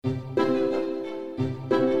You're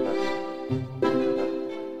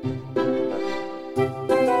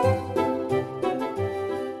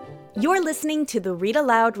listening to the Read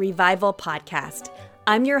Aloud Revival podcast.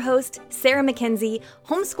 I'm your host, Sarah Mackenzie,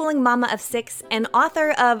 homeschooling mama of 6 and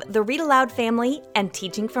author of The Read Aloud Family and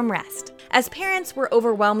Teaching from Rest. As parents, we're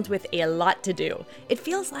overwhelmed with a lot to do. It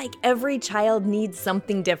feels like every child needs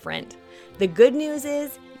something different. The good news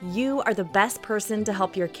is you are the best person to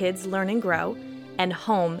help your kids learn and grow, and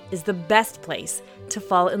home is the best place to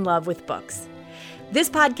fall in love with books.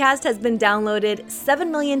 This podcast has been downloaded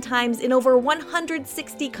 7 million times in over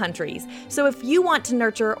 160 countries. So if you want to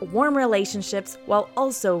nurture warm relationships while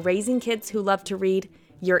also raising kids who love to read,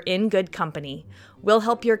 you're in good company. We'll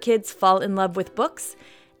help your kids fall in love with books,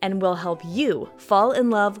 and we'll help you fall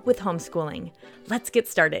in love with homeschooling. Let's get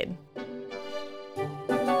started.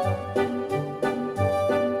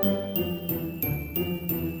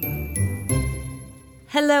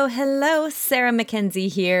 Hello, Sarah Mackenzie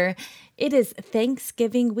here. It is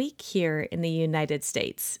Thanksgiving week here in the United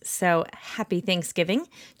States, so happy Thanksgiving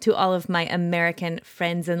to all of my American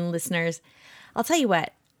friends and listeners. I'll tell you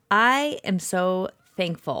what, I am so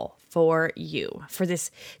thankful for you, for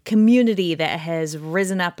this community that has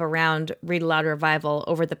risen up around Read Aloud Revival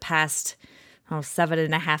over the past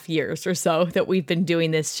 7.5 years or so that we've been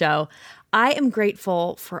doing this show. I am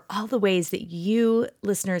grateful for all the ways that you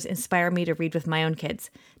listeners inspire me to read with my own kids,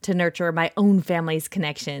 to nurture my own family's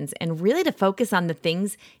connections, and really to focus on the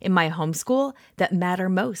things in my homeschool that matter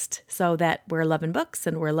most so that we're loving books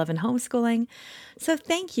and we're loving homeschooling. So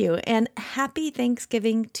thank you, and happy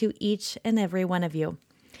Thanksgiving to each and every one of you.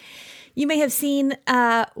 You may have seen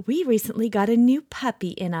we recently got a new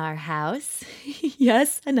puppy in our house.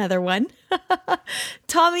 Yes, another one.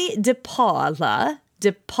 Tommy DePaula.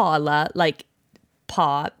 DePaula, like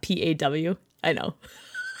paw, P-A-W. I know.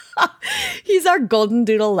 He's our golden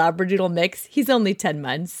doodle labradoodle mix. He's only 10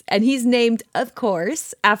 months. And he's named, of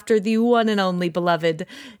course, after the one and only beloved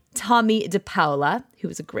Tommy DePaula, who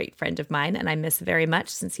was a great friend of mine and I miss very much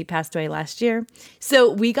since he passed away last year.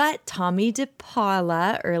 So we got Tommy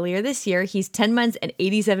DePaula earlier this year. He's 10 months and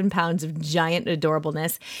 87 pounds of giant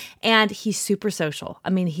adorableness. And he's super social. I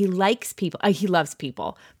mean, he likes people. He loves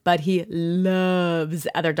people, but he loves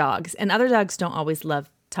other dogs. And other dogs don't always love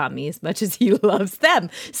Tommy as much as he loves them.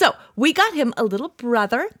 So we got him a little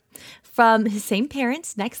brother from his same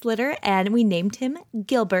parents, next litter, and we named him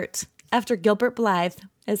Gilbert, after Gilbert Blythe,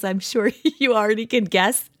 as I'm sure you already can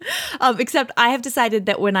guess. Except I have decided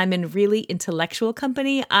that when I'm in really intellectual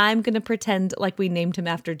company, I'm going to pretend like we named him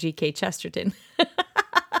after G.K. Chesterton.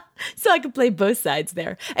 So I can play both sides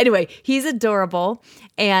there. Anyway, he's adorable,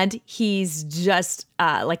 and he's just,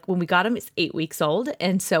 like when we got him, it's 8 weeks old.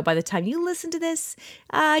 And so by the time you listen to this,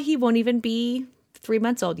 he won't even be 3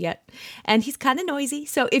 months old yet. And he's kind of noisy.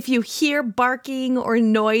 So if you hear barking or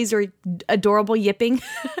noise or adorable yipping,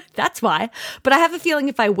 that's why. But I have a feeling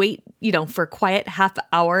if I wait, for a quiet half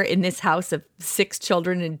hour in this house of 6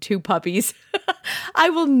 children and 2 puppies,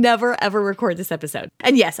 I will never, ever record this episode.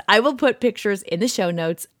 And yes, I will put pictures in the show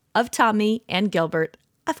notes of Tommy and Gilbert,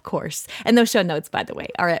 of course. And those show notes, by the way,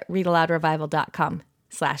 are at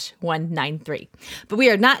readaloudrevival.com/193. But we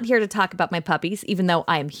are not here to talk about my puppies, even though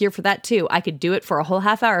I am here for that too. I could do it for a whole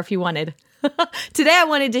half hour if you wanted. Today, I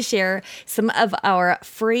wanted to share some of our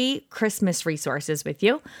free Christmas resources with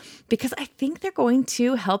you because I think they're going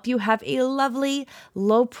to help you have a lovely,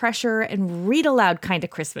 low pressure and read aloud kind of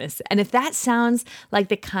Christmas. And if that sounds like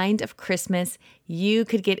the kind of Christmas you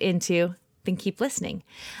could get into, then keep listening.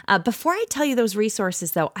 Before I tell you those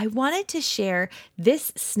resources, though, I wanted to share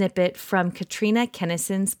this snippet from Katrina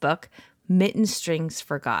Kennison's book, Mitten Strings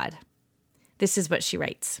for God. This is what she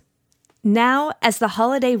writes. Now, as the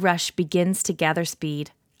holiday rush begins to gather speed,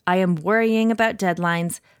 I am worrying about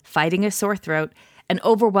deadlines, fighting a sore throat, and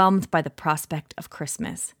overwhelmed by the prospect of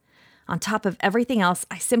Christmas. On top of everything else,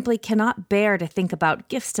 I simply cannot bear to think about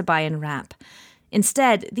gifts to buy and wrap.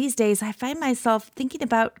 Instead, these days, I find myself thinking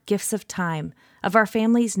about gifts of time, of our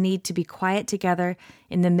family's need to be quiet together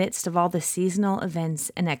in the midst of all the seasonal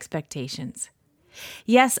events and expectations.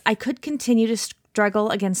 Yes, I could continue to struggle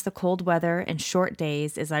against the cold weather and short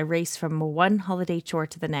days as I race from one holiday chore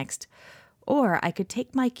to the next, or I could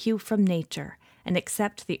take my cue from nature and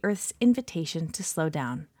accept the earth's invitation to slow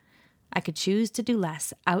down. I could choose to do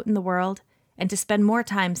less out in the world and to spend more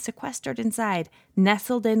time sequestered inside,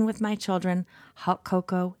 nestled in with my children, hot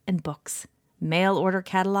cocoa and books, mail order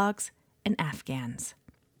catalogs, and Afghans.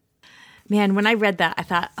 Man, when I read that, I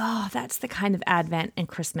thought, oh, that's the kind of Advent and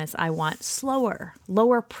Christmas I want. Slower,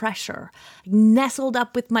 lower pressure, nestled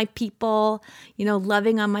up with my people,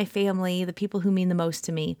 loving on my family, the people who mean the most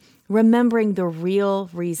to me, remembering the real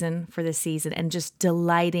reason for the season and just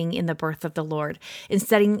delighting in the birth of the Lord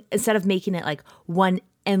instead of making it like one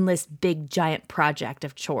endless big giant project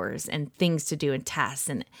of chores and things to do and tasks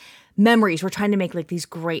and memories. We're trying to make like these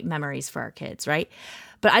great memories for our kids, right?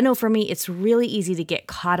 But I know for me, it's really easy to get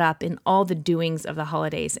caught up in all the doings of the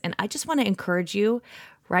holidays. And I just want to encourage you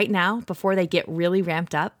right now, before they get really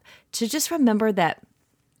ramped up, to just remember that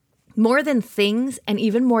more than things and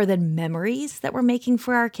even more than memories that we're making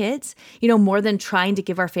for our kids, more than trying to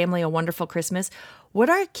give our family a wonderful Christmas, what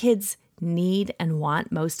our kids need and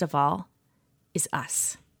want most of all is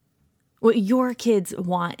us. What your kids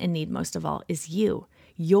want and need most of all is you.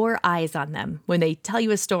 Your eyes on them when they tell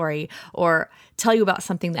you a story or tell you about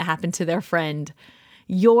something that happened to their friend.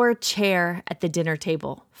 Your chair at the dinner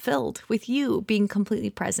table filled with you being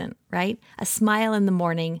completely present, right? A smile in the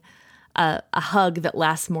morning, a hug that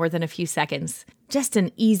lasts more than a few seconds. Just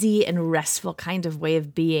an easy and restful kind of way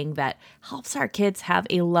of being that helps our kids have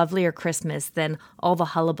a lovelier Christmas than all the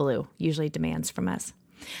hullabaloo usually demands from us.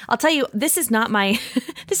 I'll tell you, this is not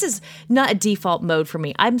a default mode for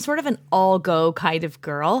me. I'm sort of an all-go kind of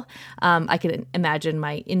girl. I can imagine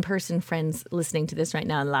my in-person friends listening to this right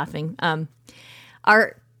now and laughing.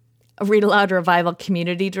 Our Read Aloud Revival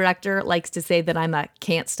community director likes to say that I'm a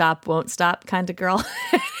can't stop, won't stop kind of girl.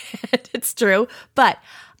 It's true. But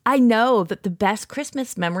I know that the best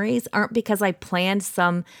Christmas memories aren't because I planned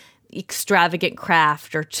some extravagant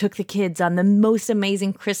craft or took the kids on the most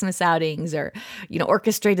amazing Christmas outings or,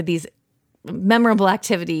 orchestrated these memorable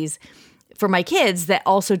activities for my kids that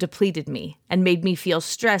also depleted me and made me feel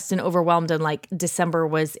stressed and overwhelmed and like December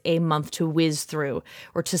was a month to whiz through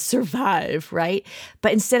or to survive, right?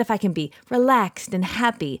 But instead, if I can be relaxed and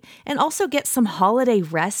happy and also get some holiday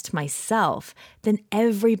rest myself, then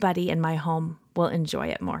everybody in my home will enjoy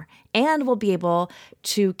it more and will be able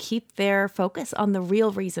to keep their focus on the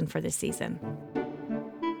real reason for this season.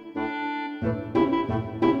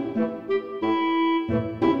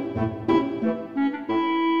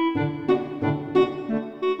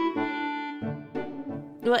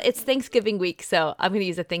 Well, it's Thanksgiving week, so I'm going to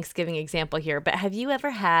use a Thanksgiving example here. But have you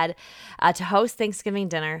ever had to host Thanksgiving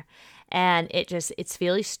dinner and it's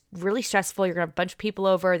really stressful? You're going to have a bunch of people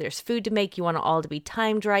over. There's food to make. You want it all to be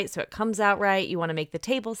timed right so it comes out right. You want to make the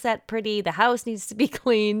table set pretty. The house needs to be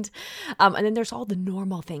cleaned. And then there's all the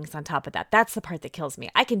normal things on top of that. That's the part that kills me.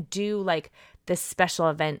 I can do like this special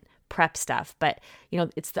event prep stuff, but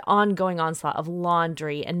it's the ongoing onslaught of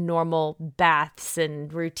laundry and normal baths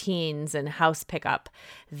and routines and house pickup,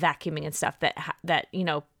 vacuuming and stuff that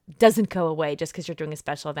doesn't go away just because you're doing a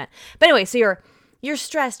special event. But anyway, so you're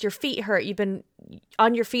stressed, your feet hurt, you've been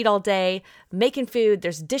on your feet all day making food,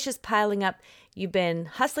 there's dishes piling up, you've been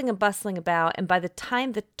hustling and bustling about, and by the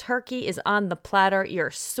time the turkey is on the platter, you're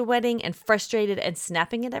sweating and frustrated and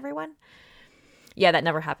snapping at everyone. Yeah, that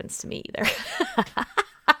never happens to me either.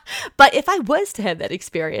 But if I was to have that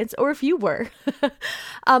experience, or if you were,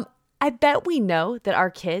 I bet we know that our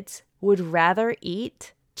kids would rather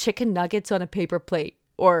eat chicken nuggets on a paper plate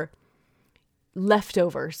or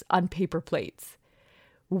leftovers on paper plates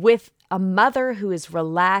with a mother who is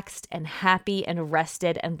relaxed and happy and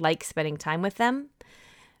rested and likes spending time with them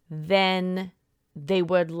than they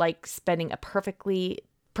would like spending a perfectly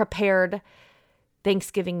prepared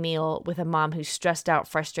Thanksgiving meal with a mom who's stressed out,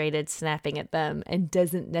 frustrated, snapping at them, and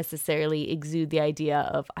doesn't necessarily exude the idea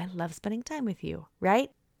of, I love spending time with you,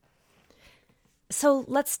 right? So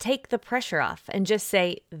let's take the pressure off and just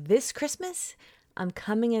say, this Christmas, I'm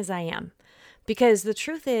coming as I am. Because the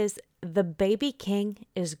truth is, the baby king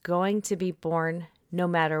is going to be born no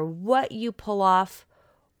matter what you pull off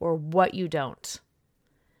or what you don't.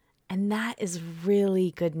 And that is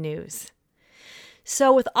really good news.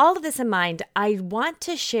 So with all of this in mind, I want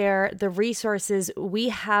to share the resources we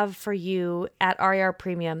have for you at RER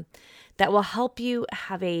Premium that will help you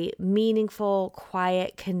have a meaningful,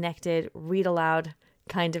 quiet, connected, read aloud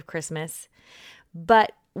kind of Christmas.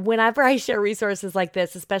 But whenever I share resources like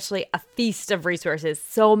this, especially a feast of resources,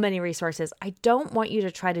 so many resources, I don't want you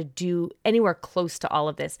to try to do anywhere close to all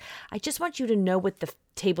of this. I just want you to know what the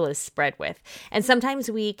table is spread with. And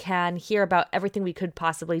sometimes we can hear about everything we could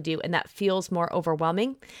possibly do, and that feels more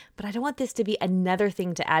overwhelming. But I don't want this to be another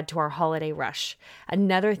thing to add to our holiday rush,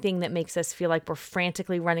 another thing that makes us feel like we're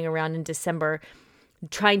frantically running around in December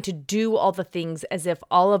trying to do all the things as if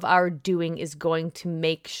all of our doing is going to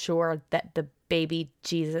make sure that the baby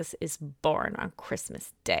Jesus is born on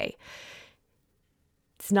Christmas Day.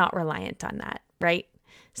 It's not reliant on that, right?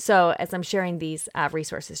 So as I'm sharing these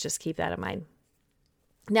resources, just keep that in mind.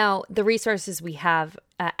 Now, the resources we have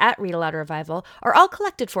at Read Aloud Revival are all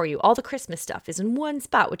collected for you. All the Christmas stuff is in one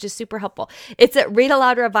spot, which is super helpful. It's at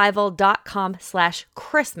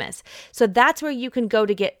readaloudrevival.com/Christmas. So that's where you can go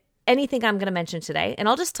to get anything I'm going to mention today. And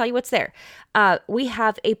I'll just tell you what's there. We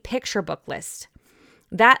have a picture book list.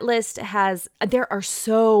 That list there are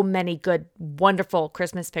so many good, wonderful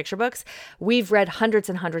Christmas picture books. We've read hundreds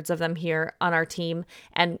and hundreds of them here on our team,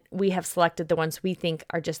 and we have selected the ones we think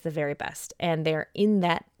are just the very best. And they're in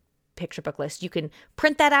that picture book list. You can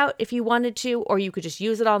print that out if you wanted to, or you could just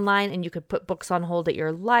use it online and you could put books on hold at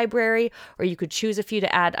your library, or you could choose a few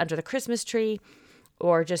to add under the Christmas tree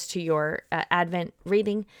or just to your Advent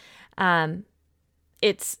reading.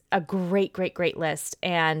 It's a great, great, great list.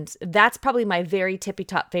 And that's probably my very tippy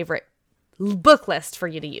top favorite book list for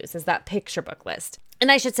you to use, is that picture book list.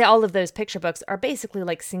 And I should say all of those picture books are basically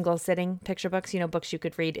like single sitting picture books, books you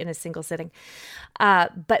could read in a single sitting.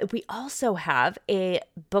 But we also have a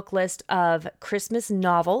book list of Christmas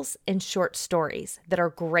novels and short stories that are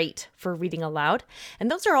great for reading aloud. And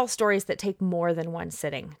those are all stories that take more than one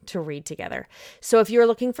sitting to read together. So if you're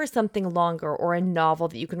looking for something longer, or a novel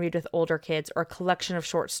that you can read with older kids, or a collection of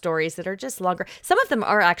short stories that are just longer, some of them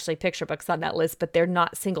are actually picture books on that list, but they're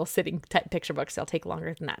not single sitting type picture books. They'll take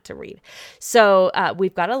longer than that to read. So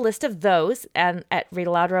we've got a list of those and at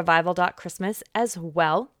readaloudrevival.Christmas as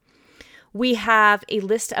well. We have a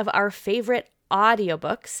list of our favorite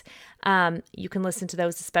audiobooks. You can listen to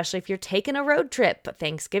those, especially if you're taking a road trip,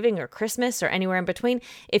 Thanksgiving or Christmas or anywhere in between.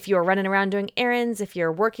 If you're running around doing errands, if you're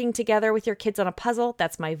working together with your kids on a puzzle,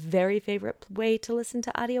 that's my very favorite way to listen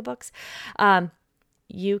to audiobooks.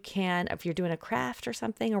 You can, if you're doing a craft or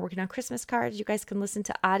something, or working on Christmas cards, you guys can listen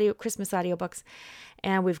to Christmas audiobooks,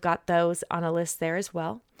 and we've got those on a list there as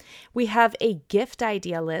well. We have a gift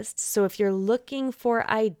idea list. So if you're looking for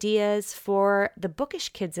ideas for the bookish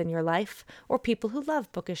kids in your life, or people who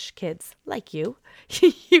love bookish kids like you,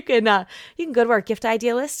 you can go to our gift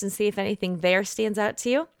idea list and see if anything there stands out to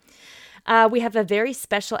you. We have a very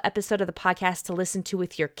special episode of the podcast to listen to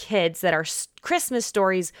with your kids that are Christmas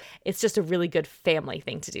stories. It's just a really good family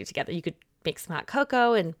thing to do together. You could make some hot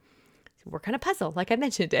cocoa and work on a puzzle, like I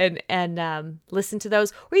mentioned, and listen to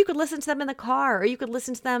those. Or you could listen to them in the car, or you could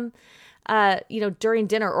listen to them, during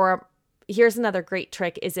dinner. Or here's another great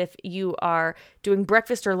trick: is if you are doing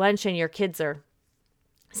breakfast or lunch and your kids are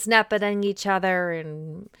snapping at each other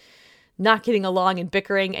and not getting along and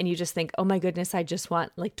bickering, and you just think, oh my goodness, I just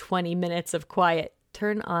want like 20 minutes of quiet.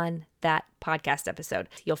 Turn on that podcast episode.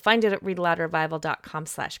 You'll find it at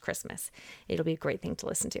readaloudrevival.com/Christmas. It'll be a great thing to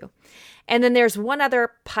listen to. And then there's one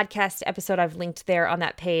other podcast episode I've linked there on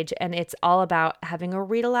that page, and it's all about having a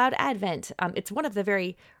Read Aloud Advent. It's one of the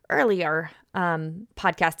very earlier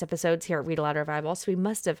podcast episodes here at Read Aloud Revival, so we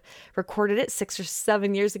must have recorded it 6 or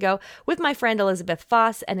 7 years ago with my friend Elizabeth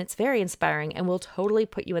Foss, and it's very inspiring and will totally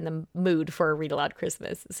put you in the mood for a Read Aloud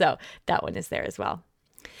Christmas. So that one is there as well.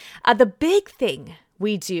 The big thing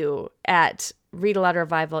we do at Read Aloud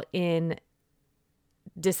Revival in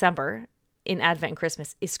December, in Advent and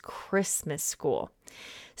Christmas, is Christmas School.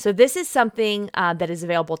 So this is something that is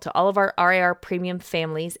available to all of our RAR Premium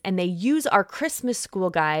families, and they use our Christmas School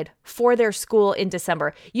guide for their school in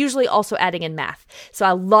December, usually also adding in math.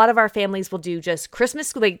 So a lot of our families will do just Christmas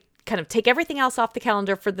School. They kind of take everything else off the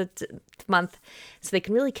calendar for the month so they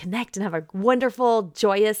can really connect and have a wonderful,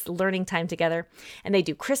 joyous learning time together. And they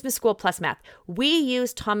do Christmas School plus math. We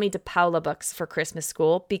use Tommy DePaola books for Christmas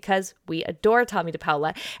School because we adore Tommy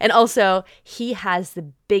DePaola. And also, he has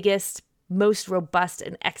the biggest, most robust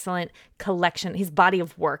and excellent collection. His body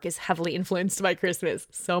of work is heavily influenced by Christmas.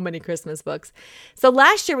 So many Christmas books. So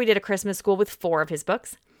last year we did a Christmas School with 4 of his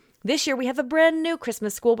books. This year we have a brand new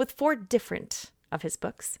Christmas School with 4 different of his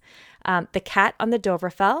books. The Cat on the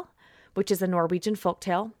Dovrefell, which is a Norwegian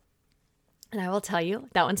folktale. And I will tell you,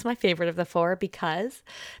 that one's my favorite of the 4 because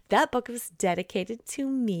that book was dedicated to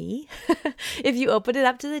me. If you open it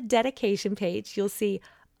up to the dedication page, you'll see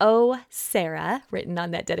 "Oh, Sarah" written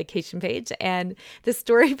on that dedication page. And the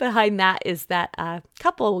story behind that is that a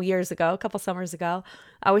couple summers ago,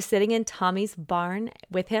 I was sitting in Tommy's barn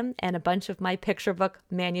with him and a bunch of my picture book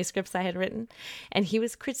manuscripts I had written, and he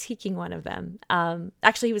was critiquing one of them.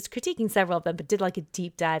 Actually, he was critiquing several of them, but did like a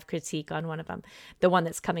deep dive critique on one of them, the one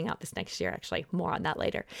that's coming out this next year, actually. More on that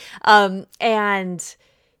later. And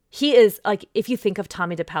he is like, if you think of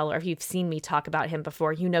Tommy DePaola, or if you've seen me talk about him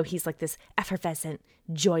before, you know he's like this effervescent,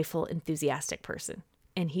 joyful, enthusiastic person.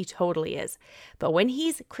 And he totally is. But when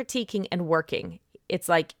he's critiquing and working, it's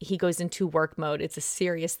like he goes into work mode. It's a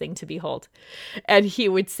serious thing to behold. And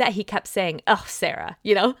he kept saying, "Oh, Sarah,"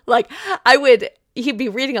 like I would he'd be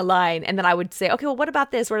reading a line and then I would say, okay, well, what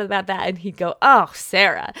about this? What about that? And he'd go, oh,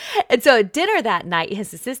 Sarah. And so at dinner that night,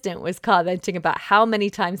 his assistant was commenting about how many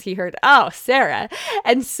times he heard, oh, Sarah.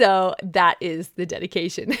 And so that is the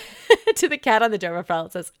dedication to the cat on the door bell.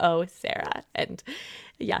 It says, oh, Sarah. And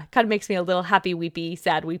yeah, kind of makes me a little happy, weepy,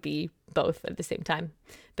 sad, weepy, both at the same time.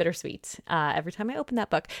 Bittersweet every time I open that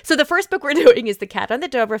book. So the first book we're doing is The Cat on the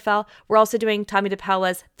Dovrefell. We're also doing Tommy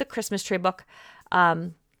DePaola's The Christmas Tree Book.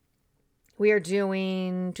 We are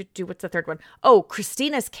doing, what's the third one? Oh,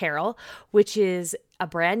 Christina's Carol, which is a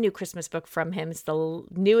brand new Christmas book from him. It's the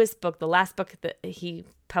newest book, the last book that he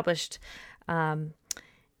published. And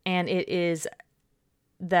it is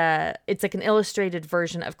it's like an illustrated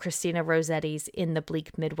version of Christina Rossetti's In the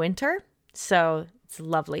Bleak Midwinter. So it's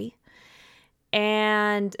lovely.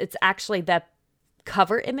 And it's actually the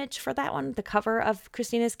cover image for that one, the cover of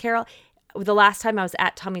Christina's Carol. The last time I was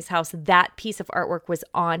at Tommy's house, that piece of artwork was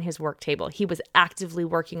on his work table. He was actively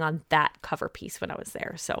working on that cover piece when I was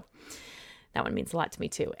there. So that one means a lot to me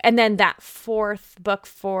too. And then that fourth book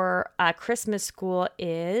for Christmas School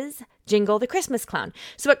is Jingle the Christmas Clown.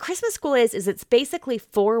 So what Christmas School is it's basically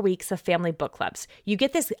 4 weeks of family book clubs. You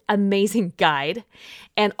get this amazing guide,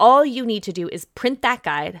 and all you need to do is print that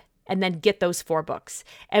guide and then get those 4 books.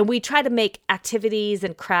 And we try to make activities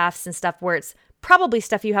and crafts and stuff where it's probably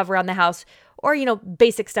stuff you have around the house or,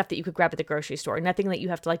 basic stuff that you could grab at the grocery store. Nothing that you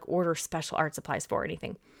have to like order special art supplies for or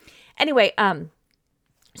anything. Anyway,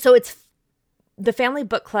 so it's the family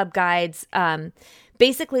book club guides.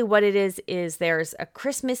 Basically what it is there's a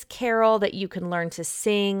Christmas carol that you can learn to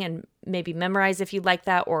sing and maybe memorize if you'd like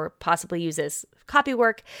that, or possibly use as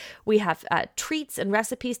copywork. We have treats and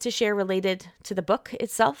recipes to share related to the book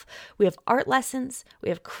itself. We have art lessons. We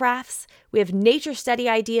have crafts. We have nature study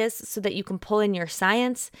ideas so that you can pull in your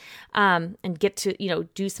science and get to,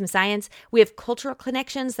 do some science. We have cultural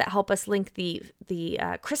connections that help us link the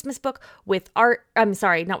Christmas book with art. I'm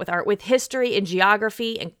sorry, not with art, with history and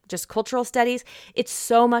geography and just cultural studies. It's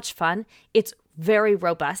so much fun. It's very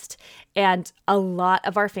robust. And a lot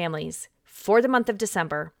of our families for the month of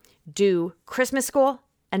December do Christmas school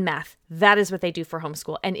and math. That is what they do for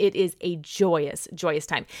homeschool. And it is a joyous, joyous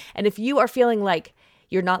time. And if you are feeling like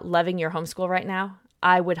you're not loving your homeschool right now,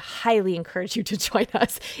 I would highly encourage you to join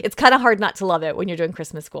us. It's kind of hard not to love it when you're doing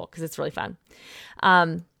Christmas school because it's really fun.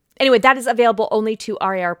 Anyway, that is available only to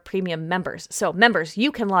RAR Premium members. So members,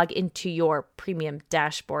 you can log into your premium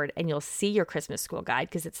dashboard and you'll see your Christmas school guide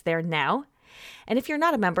because it's there now. And if you're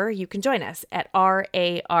not a member, you can join us at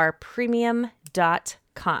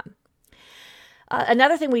rarpremium.com.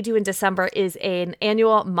 Another thing we do in December is an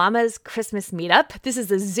annual Mama's Christmas Meetup. This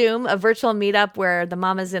is a virtual meetup where the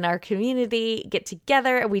mamas in our community get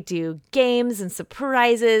together and we do games and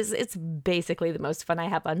surprises. It's basically the most fun I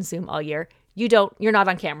have on Zoom all year. You're not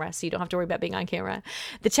on camera, so you don't have to worry about being on camera.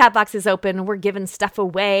 The chat box is open. We're giving stuff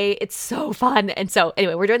away. It's so fun. And so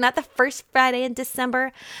anyway, we're doing that the first Friday in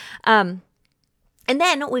December. And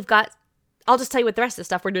then I'll just tell you what the rest of the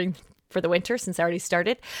stuff we're doing for the winter since I already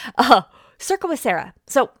started. Circle with Sarah.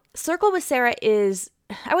 So Circle with Sarah is,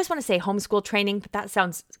 I always want to say homeschool training, but that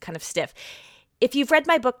sounds kind of stiff. If you've read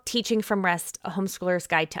my book, Teaching from Rest, A Homeschooler's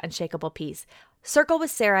Guide to Unshakable Peace, Circle with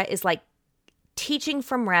Sarah is like teaching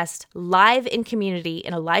from rest live in community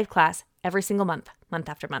in a live class every single month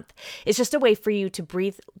after month. It's just a way for you to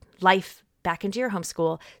breathe life back into your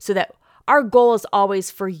homeschool so that our goal is always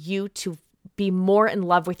for you to be more in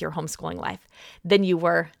love with your homeschooling life than you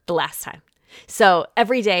were the last time. So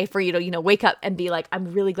every day for you to, wake up and be like,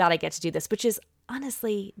 I'm really glad I get to do this, which is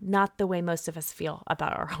honestly not the way most of us feel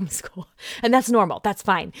about our homeschool. And that's normal. That's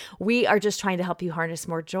fine. We are just trying to help you harness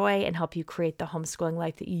more joy and help you create the homeschooling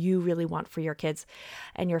life that you really want for your kids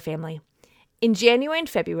and your family. In January and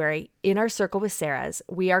February, in our Circle with Sarah's,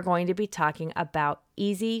 we are going to be talking about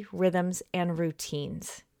easy rhythms and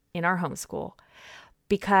routines in our homeschool,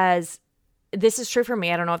 because this is true for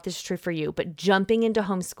me. I don't know if this is true for you, but jumping into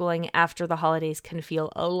homeschooling after the holidays can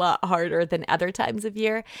feel a lot harder than other times of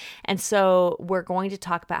year. And so we're going to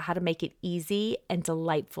talk about how to make it easy and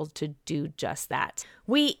delightful to do just that.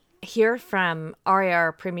 We hear from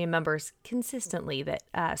RAR Premium members consistently that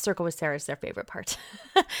Circle with Sarah is their favorite part.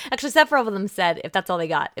 Actually, several of them said if that's all they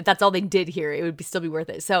got, if that's all they did hear, it would still be worth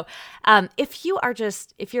it. So if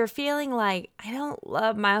you're feeling like, I don't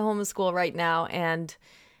love my homeschool right now and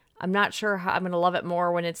I'm not sure how I'm going to love it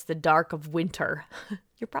more when it's the dark of winter,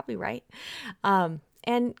 you're probably right.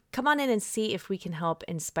 And come on in and see if we can help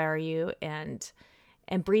inspire you and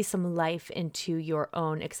breathe some life into your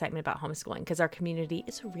own excitement about homeschooling, because our community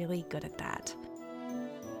is really good at that.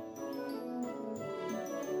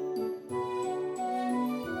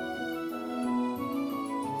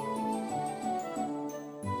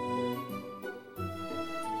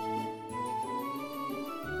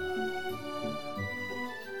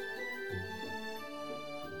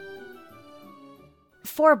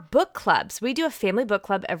 for book clubs, we do a family book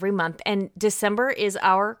club every month, and December is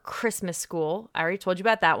our Christmas school. I already told you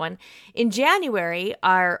about that one. In January,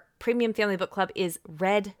 our premium family book club is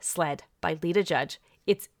Red Sled by Lita Judge.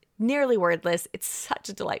 It's nearly wordless. It's such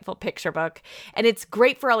a delightful picture book, and it's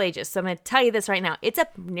great for all ages. So I'm going to tell you this right now. It's a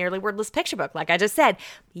nearly wordless picture book, like I just said.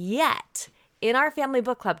 Yet, in our family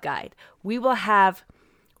book club guide, we will have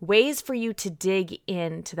ways for you to dig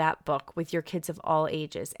into that book with your kids of all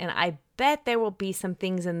ages. And I bet there will be some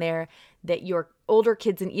things in there that your older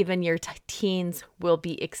kids and even your teens will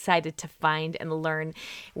be excited to find and learn.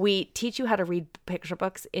 We teach you how to read picture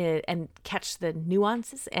books and catch the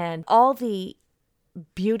nuances and all the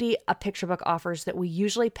beauty a picture book offers that we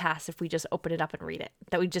usually pass if we just open it up and read it,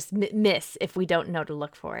 that we just miss if we don't know to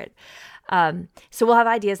look for it. So we'll have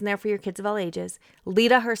ideas in there for your kids of all ages.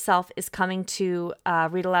 Lita herself is coming to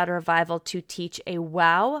Read Aloud Revival to teach a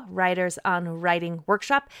WOW Writers on Writing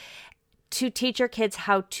workshop to teach your kids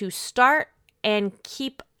how to start and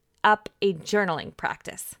keep up a journaling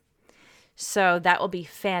practice. So that will be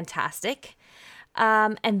fantastic.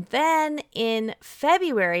 And then in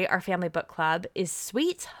February, our family book club is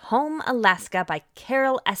Sweet Home Alaska by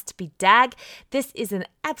Carol Estby Dagg. This is an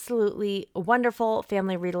absolutely wonderful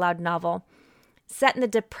family read aloud novel set in the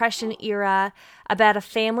Depression era about a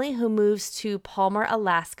family who moves to Palmer,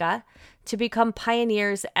 Alaska to become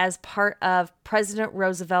pioneers as part of President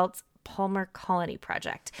Roosevelt's Palmer Colony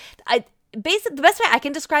Project. The best way I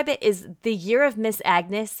can describe it is the year of Miss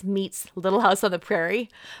Agnes meets Little House on the Prairie,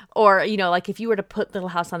 or, like if you were to put Little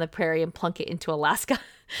House on the Prairie and plunk it into Alaska.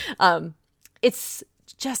 It's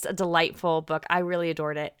just a delightful book. I really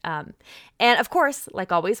adored it. And of course,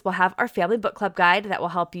 like always, we'll have our family book club guide that will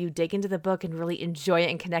help you dig into the book and really enjoy it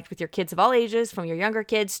and connect with your kids of all ages, from your younger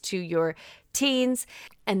kids to your teens.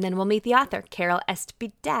 And then we'll meet the author, Carol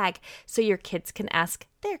Estby Dagg, so your kids can ask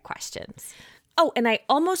their questions. Oh, and I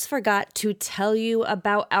almost forgot to tell you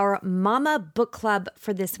about our Mama Book Club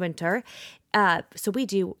for this winter. So we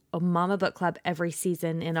do a Mama Book Club every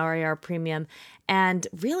season in RAR Premium. And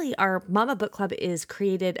really, our Mama Book Club is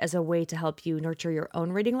created as a way to help you nurture your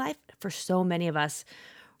own reading life. For so many of us,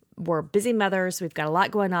 we're busy mothers. We've got a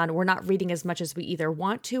lot going on. We're not reading as much as we either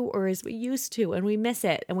want to or as we used to, and we miss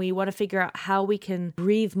it. And we want to figure out how we can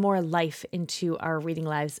breathe more life into our reading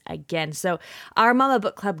lives again. So our Mama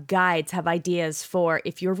Book Club guides have ideas for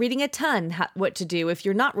if you're reading a ton, what to do. If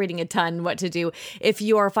you're not reading a ton, what to do. If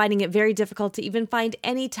you are finding it very difficult to even find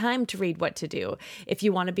any time to read, what to do. If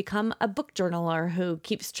you want to become a book journaler who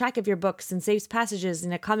keeps track of your books and saves passages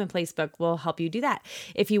in a commonplace book, we'll help you do that.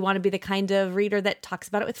 If you want to be the kind of reader that talks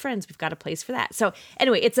about it with friends, we've got a place for that. So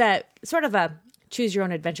anyway, it's a sort of a choose your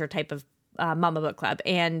own adventure type of Mama Book Club.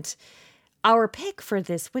 And our pick for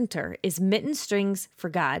this winter is Mitten Strings for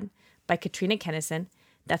God by Katrina Kennison.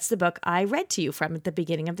 That's the book I read to you from at the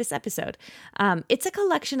beginning of this episode. It's a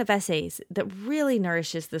collection of essays that really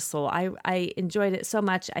nourishes the soul. I enjoyed it so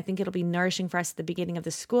much. I think it'll be nourishing for us at the beginning of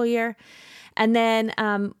the school year. And then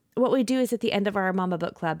what we do is at the end of our Mama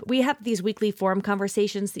Book Club, we have these weekly forum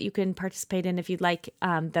conversations that you can participate in if you'd like,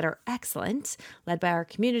 that are excellent, led by our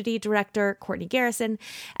community director, Courtney Garrison.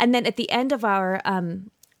 And then at the end of our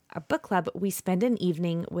book club, we spend an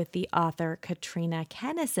evening with the author, Katrina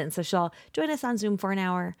Kennison. So she'll join us on Zoom for an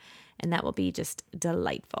hour, and that will be just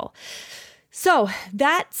delightful. So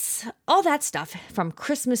that's all that stuff from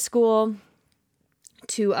Christmas school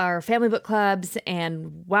to our family book clubs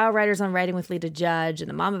and WOW Writers on Writing with Lita Judge and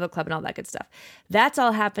the Mama Book Club and all that good stuff. That's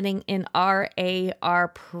all happening in RAR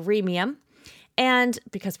Premium. And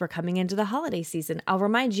because we're coming into the holiday season, I'll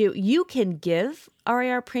remind you, you can give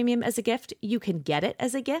RAR Premium as a gift. You can get it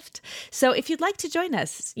as a gift. So if you'd like to join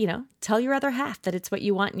us, tell your other half that it's what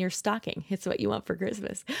you want in your stocking. It's what you want for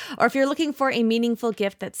Christmas. Or if you're looking for a meaningful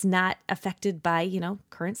gift that's not affected by,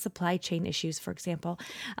 current supply chain issues, for example,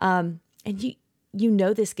 and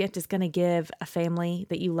this gift is going to give a family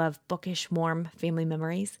that you love bookish, warm family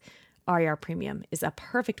memories, RAR Premium is a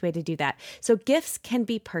perfect way to do that. So gifts can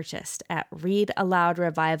be purchased at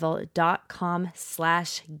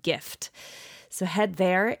readaloudrevival.com/gift. So head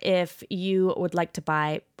there if you would like to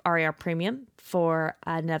buy RAR Premium for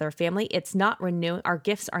another family. It's not renewing. Our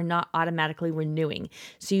gifts are not automatically renewing.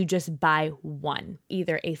 So you just buy one,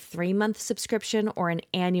 either a 3-month subscription or an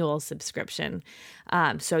annual subscription.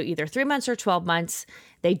 So either 3 months or 12 months.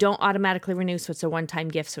 They don't automatically renew, so it's a one-time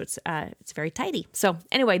gift. So it's very tidy. So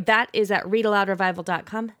anyway, that is at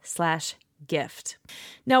readaloudrevival.com/gift.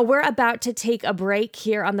 Now we're about to take a break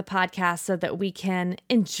here on the podcast so that we can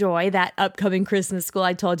enjoy that upcoming Christmas school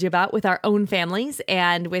I told you about with our own families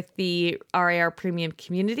and with the RAR Premium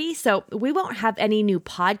community. So we won't have any new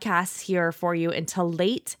podcasts here for you until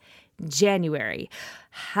late January.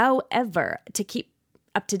 However, to keep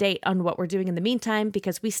up to date on what we're doing in the meantime,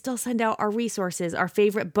 because we still send out our resources, our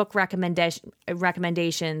favorite book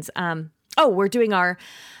recommendations. We're doing our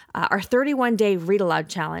 31-day read aloud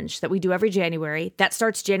challenge that we do every January. That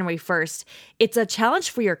starts January 1st. It's a challenge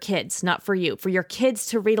for your kids, not for you. For your kids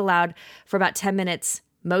to read aloud for about 10 minutes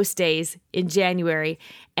most days in January,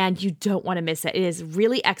 and you don't want to miss it. It is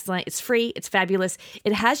really excellent. It's free. It's fabulous.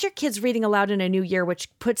 It has your kids reading aloud in a new year, which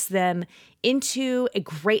puts them into a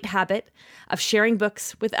great habit of sharing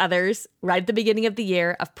books with others right at the beginning of the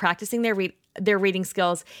year, of practicing their reading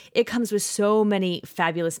skills. It comes with so many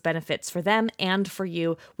fabulous benefits for them and for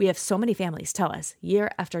you. We have so many families tell us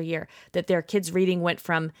year after year that their kids' reading went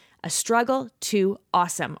from a struggle to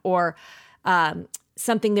awesome, or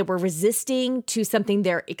something that we're resisting to something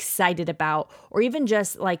they're excited about, or even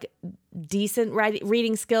just like decent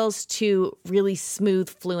reading skills to really smooth,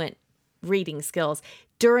 fluent reading skills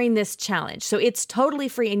during this challenge. So it's totally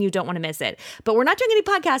free and you don't want to miss it. But we're not doing any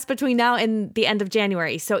podcasts between now and the end of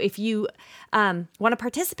January. So if you want to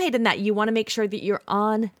participate in that, you want to make sure that you're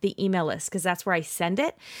on the email list, because that's where I send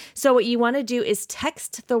it. So what you want to do is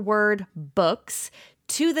text the word books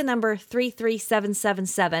to the number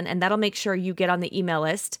 33777, and that'll make sure you get on the email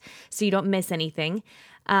list so you don't miss anything.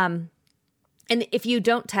 And if you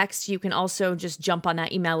don't text, you can also just jump on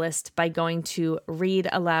that email list by going to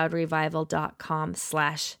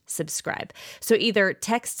readaloudrevival.com/subscribe. So either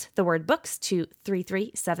text the word books to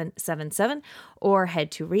 33777 or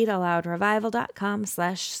head to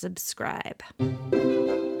readaloudrevival.com/subscribe.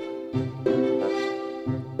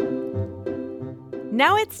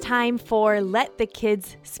 Now it's time for Let the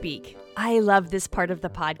Kids Speak. I love this part of the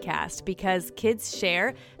podcast because kids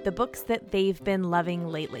share the books that they've been loving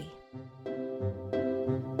lately.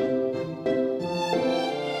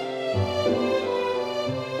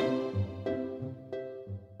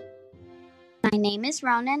 My name is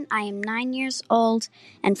Ronan. I am 9 years old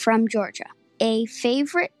and from Georgia. A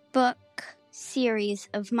favorite book series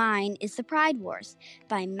of mine is The Pride Wars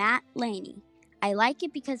by Matt Laney. I like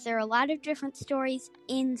it because there are a lot of different stories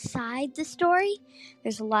inside the story.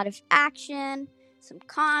 There's a lot of action,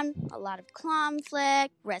 a lot of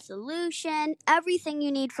conflict, resolution, everything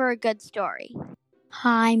you need for a good story.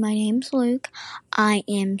 Hi, my name's Luke. I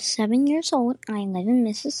am 7 years old. I live in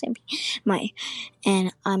Mississippi.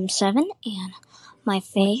 And I'm 7, and my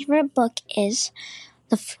favorite book is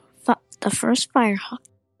The First Firehawk.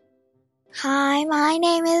 Hi, my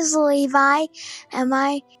name is Levi, and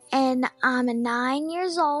I'm 9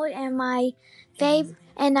 years old, and I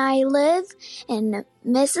live in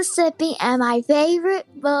Mississippi, and my favorite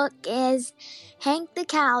book is Hank the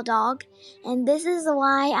Cowdog, and this is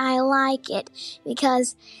why I like it,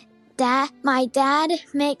 because my dad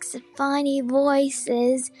makes funny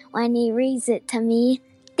voices when he reads it to me.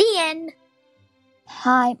 The end.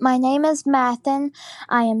 Hi, my name is Mathen.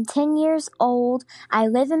 I am 10 years old. I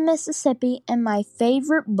live in Mississippi, and my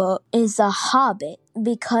favorite book is The Hobbit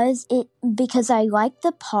because I like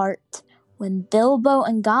the part when Bilbo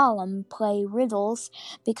and Gollum play riddles,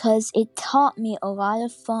 because it taught me a lot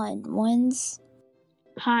of fun ones.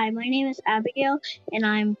 Hi, my name is Abigail, and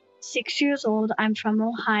I'm 6 years old. I'm from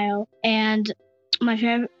Ohio, and my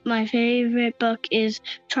favorite book is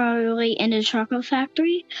Charlie and the Chocolate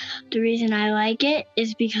Factory. The reason I like it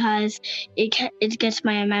is because it gets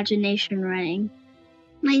my imagination running.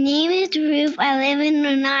 My name is Ruth. I live in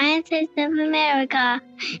the United States of America,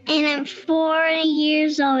 and I'm 4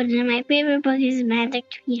 years old, and my favorite book is Magic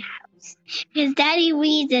Tree House, because Daddy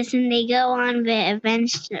reads us and they go on the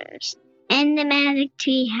adventures in the Magic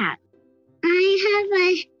Tree House. I have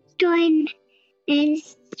a story in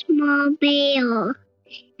Small Bear.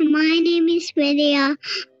 My name is Lydia.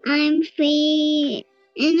 I'm 3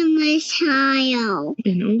 in Ohio.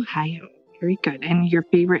 In Ohio. Very good. And your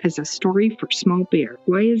favorite is A Story for Small Bear.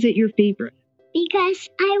 Why is it your favorite? Because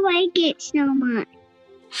I like it so much.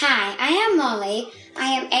 Hi, I am Molly.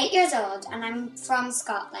 I am 8 years old and I'm from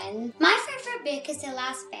Scotland. My favourite book is The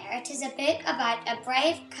Last Bear. It is a book about a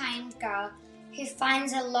brave, kind girl who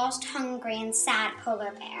finds a lost, hungry and sad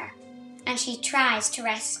polar bear, and she tries to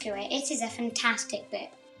rescue it. It is a fantastic book.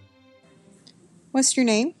 What's your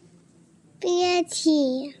name?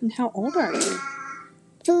 Beatty. And how old are you?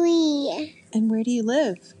 3. And where do you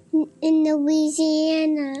live? In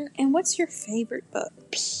Louisiana. And what's your favorite book?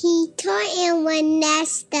 Peter and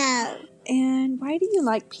Ernesto. And why do you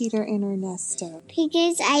like Peter and Ernesto?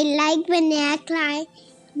 Because I like when they're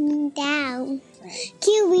climbing down. Right.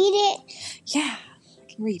 Can you read it? Yeah, I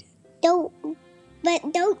can read it. Don't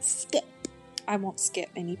skip. I won't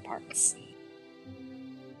skip any parts.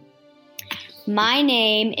 My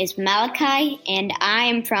name is Malachi, and I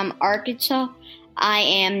am from Arkansas. I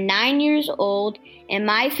am 9 years old, and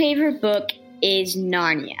my favorite book is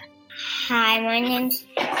Narnia. Hi, my name's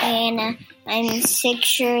Anna. I'm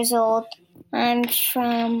 6 years old. I'm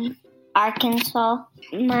from Arkansas.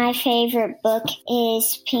 My favorite book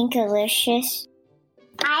is Pinkalicious.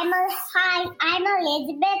 Hi, I'm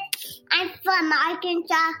Elizabeth. I'm from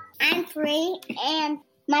Arkansas. I'm 3, and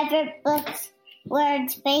my favorite books were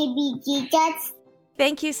Baby Jesus.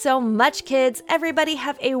 Thank you so much, kids. Everybody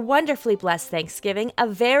have a wonderfully blessed Thanksgiving, a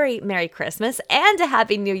very Merry Christmas, and a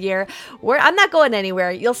Happy New Year. I'm not going anywhere.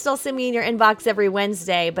 You'll still see me in your inbox every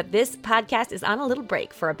Wednesday, but this podcast is on a little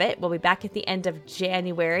break for a bit. We'll be back at the end of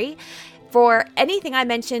January. For anything I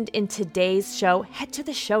mentioned in today's show, head to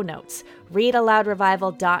the show notes,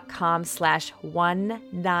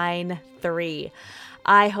 readaloudrevival.com/193.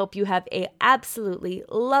 I hope you have a absolutely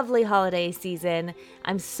lovely holiday season.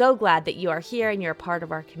 I'm so glad that you are here and you're a part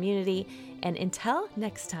of our community. And until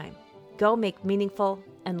next time, go make meaningful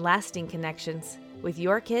and lasting connections with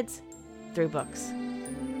your kids through books.